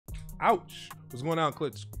Ouch. What's going on,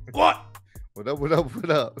 Clutch? What? What up, what up, what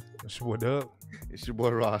up? It's your boy Dub. It's your boy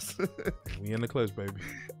Ross. We in the clutch, baby.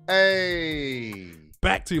 Hey.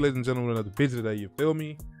 Back to you, ladies and gentlemen, another video today. You feel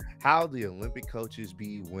me? How the Olympic coaches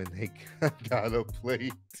be when they gotta play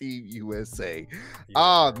Team USA.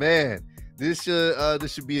 Oh man. This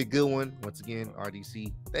should be a good one. Once again,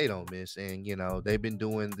 RDC, they don't miss. And you know, they've been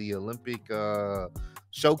doing the Olympic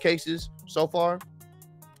showcases so far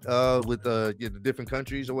with the different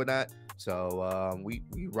countries or whatnot. So we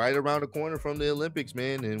right around the corner from the Olympics,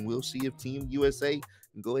 man, and we'll see if Team USA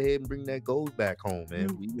can go ahead and bring that gold back home,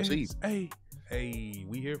 man. We will see. Hey,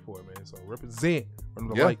 we here for it, man. So represent from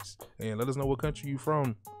the likes and let us know what country you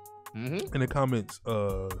from in the comments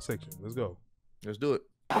section. Let's go. Let's do it.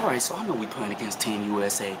 All right, so I know we playing against Team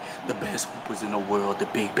USA, the best hoopers in the world, the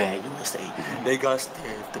big bad USA. They got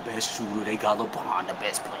Steph, the best shooter. They got LeBron, the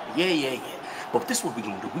best player. Yeah. But this is what we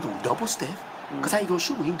gonna do. We gonna double Steph. Because how you gonna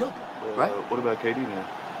shoot when he double, right? What about KD then?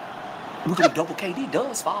 We gonna double KD.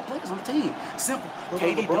 Does 5 players on the team. Simple.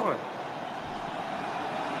 KD double.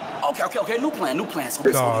 Okay. New plan. So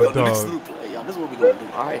this is what we're gonna do. New plan, y'all. This is what we're gonna do.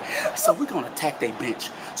 All right. So we're gonna attack their bench.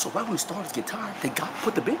 So right when the starters get tired, they gotta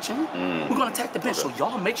put the bench in. We're gonna attack the bench. So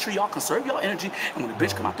y'all make sure y'all conserve y'all energy. And when the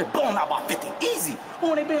bench come out there, boom, out by 50. Easy.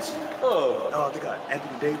 Who on their bench? They got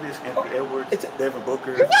Anthony Davis, Anthony Edwards, Devin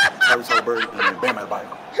Booker, Tyrese Haliburton, and Bam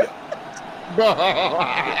Adebayo. Yeah. Bam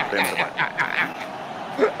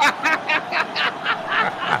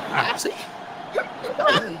Adebayo. See?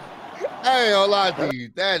 I ain't gonna lie to you.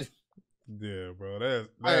 That bro. That's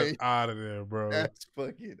out of there, bro. That's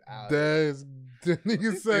fucking out. That's the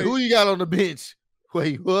nigga say. Who you got on the bench?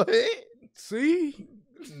 Wait, what? See?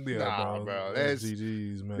 Yeah, nah, bro. That's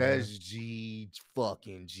GG's, man. That's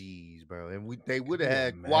fucking G's, bro. And they would have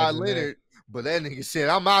had Kawhi Leonard, but that nigga said,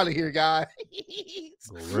 "I'm out of here, guy."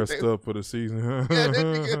 Go rest up for the season. Yeah,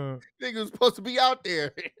 that nigga was supposed to be out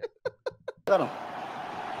there. Got him.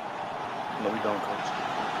 No, we don't, coach.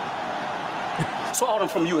 So all them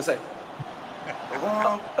from USA.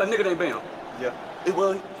 A nigga named Bam. Yeah. It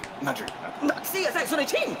will. Not true. See, so they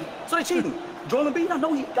cheating. Joel Embiid, I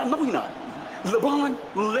know he not. LeBron,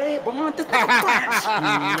 this nigga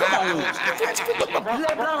French. Come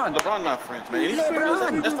on. LeBron not French, man.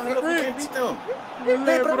 That's not enough. We can't beat them.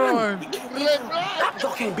 LeBron.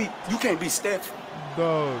 You can't beat Steph.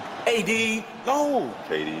 Dog. AD. No.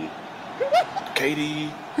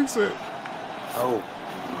 KD. He said. Oh.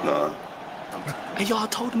 No. And y'all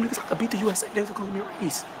told them niggas I could beat the USA. They was gonna be a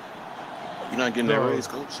race. You're not getting that raise,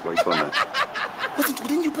 coach. Why you putting that?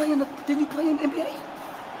 Didn't you play in NBA?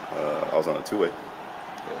 I was on a two-way.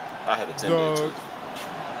 Yeah. I had a 10-man too.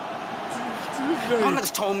 My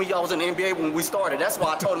niggas told me y'all was in the NBA when we started. That's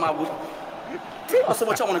why I told them I would. So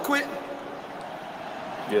what, y'all want to quit?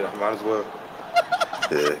 Yeah, might as well.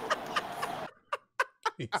 Yeah.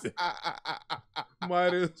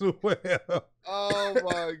 Might as well. Oh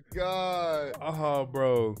my God. Oh,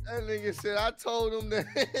 bro. That nigga said, I told him that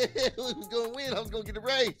we was gonna win. I was gonna get the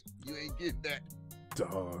race. You ain't getting that.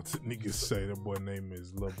 Dog, niggas say that boy name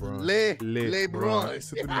is LeBron. LeBron. They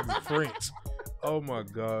said the nigga's French. Oh my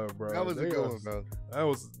God, bro. That was a good one, bro. That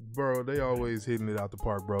was, bro. They always hitting it out the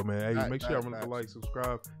park, bro, man. Hey, make sure y'all remember to like,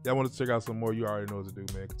 subscribe. Y'all want to check out some more? You already know what to do,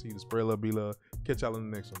 man. Continue to spread love, be love. Catch y'all in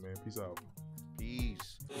the next one, man. Peace out.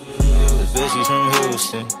 Peace. Bitches from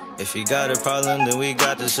Houston. If you got a problem, then we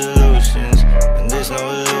got the solutions. And there's no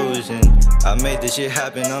illusion. I made this shit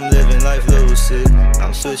happen, I'm living life lucid.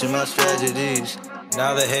 I'm switching my strategies.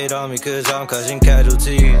 Now they hate on me cause I'm causing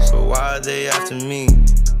casualties. But why are they after me?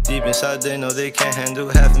 Deep inside they know they can't handle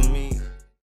half of me.